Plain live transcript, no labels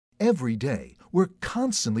Every day, we're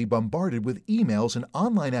constantly bombarded with emails and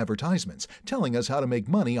online advertisements telling us how to make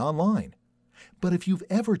money online. But if you've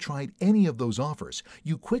ever tried any of those offers,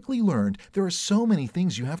 you quickly learned there are so many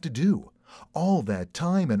things you have to do. All that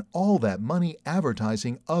time and all that money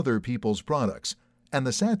advertising other people's products. And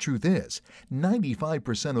the sad truth is,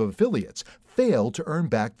 95% of affiliates fail to earn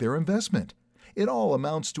back their investment. It all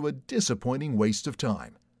amounts to a disappointing waste of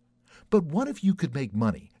time. But what if you could make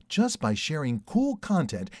money just by sharing cool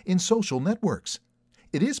content in social networks?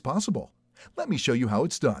 It is possible. Let me show you how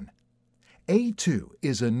it's done. eH2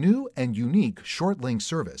 is a new and unique short-link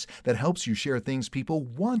service that helps you share things people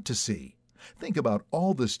want to see. Think about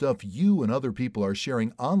all the stuff you and other people are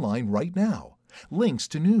sharing online right now. Links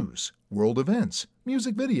to news, world events,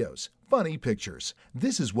 music videos, funny pictures.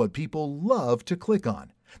 This is what people love to click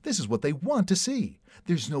on. This is what they want to see.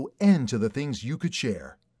 There's no end to the things you could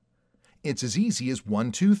share. It's as easy as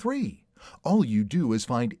 1, 2, 3. All you do is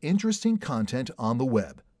find interesting content on the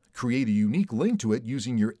web, create a unique link to it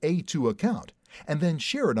using your eH2 account, and then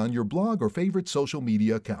share it on your blog or favorite social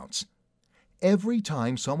media accounts. Every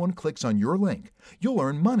time someone clicks on your link, you'll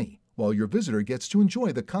earn money while your visitor gets to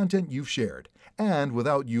enjoy the content you've shared, and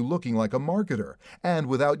without you looking like a marketer, and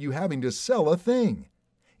without you having to sell a thing.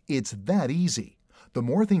 It's that easy. The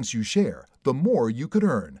more things you share, the more you could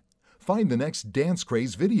earn. Find the next dance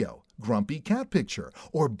craze video, grumpy cat picture,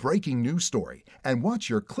 or breaking news story, and watch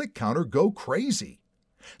your click counter go crazy.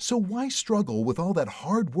 So why struggle with all that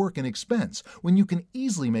hard work and expense when you can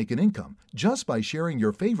easily make an income just by sharing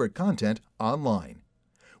your favorite content online?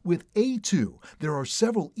 With eH2, there are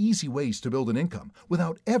several easy ways to build an income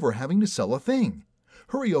without ever having to sell a thing.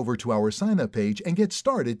 Hurry over to our sign-up page and get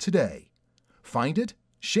started today. Find it,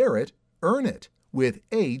 share it, earn it with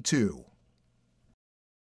eH2.